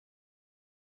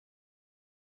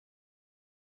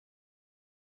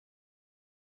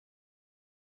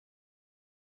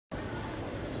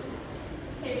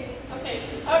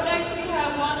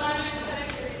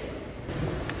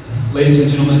Ladies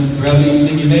and gentlemen, throughout the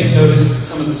evening you may have noticed that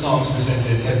some of the songs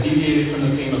presented have deviated from the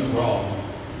theme of wrong.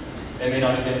 They may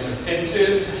not have been as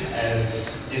offensive,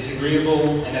 as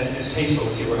disagreeable, and as distasteful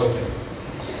as you were hoping.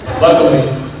 But luckily,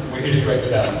 we're here to correct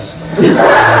the balance.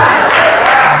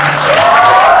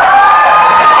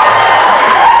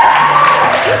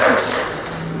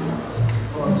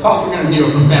 Well, the songs we're going to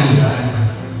do from Family Guy.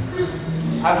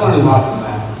 I've learned a lot from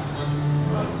that.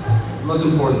 Most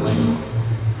importantly,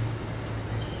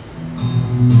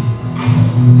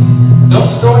 don't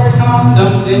store your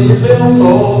condoms in your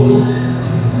billfold.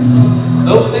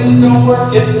 Those things don't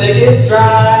work if they get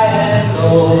dry and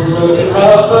old. Broken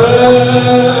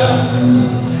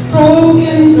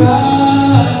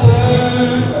rubber.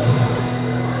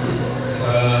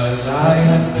 'Cause I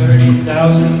have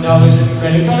 $30,000 in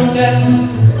credit card debt.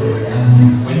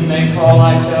 When they call,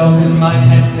 I tell them I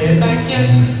can't pay it back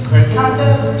yet. Credit card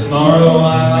debt. Tomorrow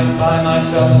I might buy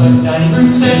myself a dining room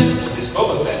set with this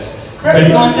Boba Fett.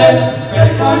 Credit card debt,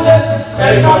 credit card debt,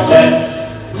 credit card debt.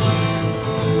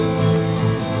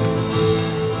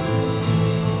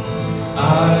 I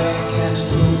can't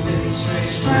poop in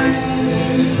straight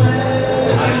places.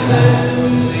 I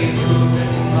simply poop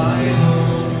in my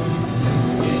home.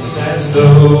 It's as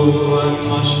though I'm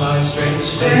watched by strange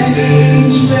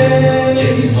faces.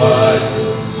 It's what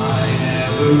I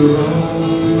never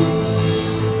own.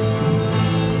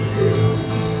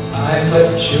 I've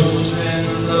left children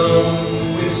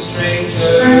alone with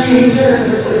strangers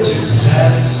to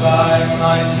satisfy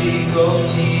my fecal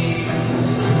needs.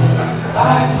 I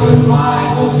put my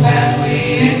whole family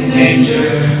in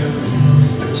danger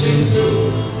to do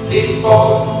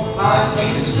before my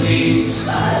penis bleeds.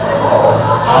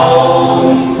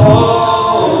 Home,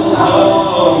 home,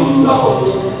 home, home.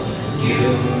 You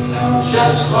know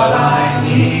just what I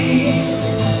need.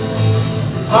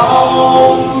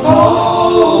 Home,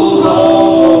 home,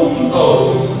 home,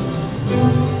 home.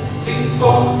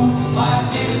 Before my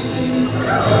penis bleeds.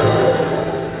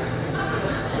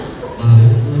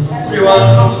 Everyone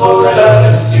from Florida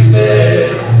is stupid.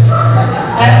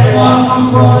 Everyone from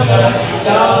Florida is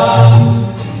dumb.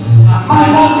 I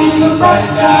might not be the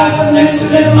brightest guy, but next to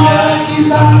them my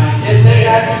IQ's high. If they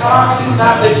had guitars, who's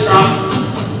how they strum?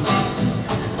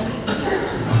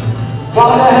 Why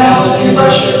the hell do you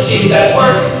brush your teeth at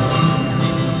work?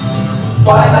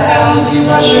 Why the hell do you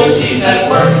brush your teeth at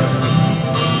work?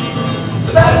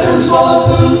 The bathroom's full of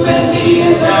poop and pee,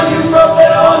 and now you rub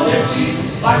that on your teeth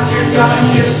like you're gonna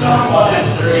kiss someone at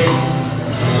 3.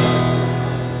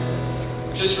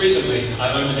 Just recently,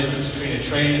 I learned the difference between a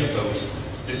train and a boat.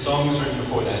 This song was written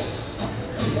before that.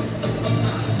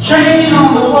 Train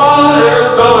on the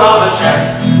water, boat on the track.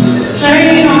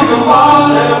 Train on the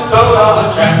water, boat on the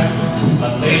track. A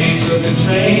lady took a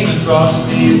train across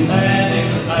the Atlantic.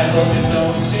 I hope it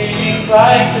don't sink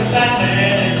like the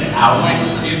Titanic. I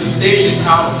went to the station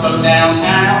called the boat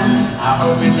downtown. I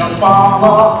hope it don't fall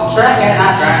off the track and I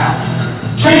drown.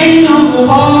 Train on the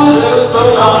water,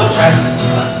 boat on the track.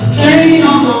 Train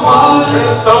on the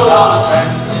water, boat on the track.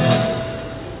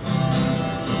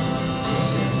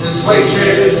 This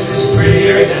waitress is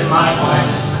prettier than my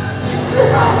wife.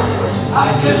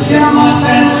 I could kill my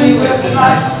family with a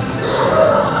knife.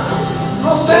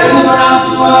 I'll sail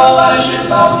around the world, I should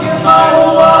about kill my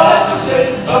whole world as a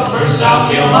tip. But first I'll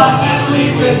kill my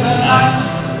family with a knife.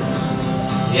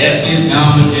 Yes, he's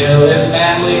gonna kill his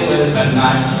family with a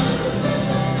knife.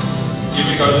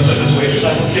 Regardless of this waitress,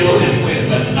 I will kill him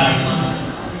with a knife.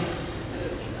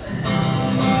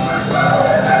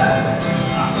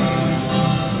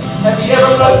 Have you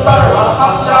ever put butter on a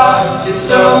Pop-Tart? It's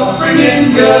so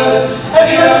freaking good. Have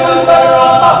you ever put butter on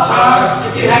a Pop-Tart?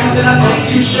 If you haven't, then I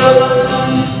think you should.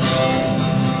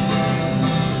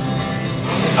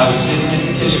 I was sitting in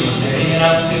the kitchen one day and I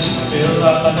was itching to fill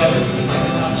up my belly with the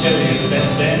peanut jelly, the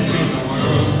best and treat in the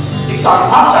world. He's talking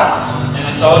Pop-Tarts. And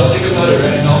I saw a stick of butter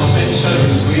and it almost made me shudder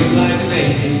and squeal like a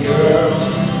baby girl.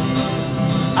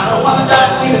 I don't want a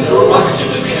giant penis or a rocket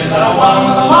ship to Venus. I don't want to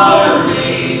win the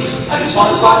lottery. I just want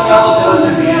to squat y'all till I'm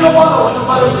dizzy and I want to win a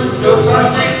butterfruit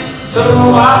go-kart treat. So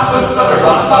I put butter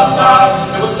on a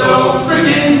Pop-Tart. It was so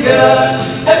freaking good.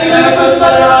 Have you ever put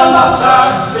butter on a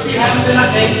Pop-Tart? If you haven't, then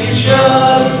I think you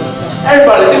should.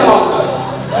 Everybody sing along with us.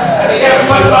 Have you ever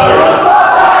put butter on a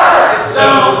Pop-Tart? It's so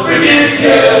freaking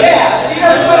good. Yeah.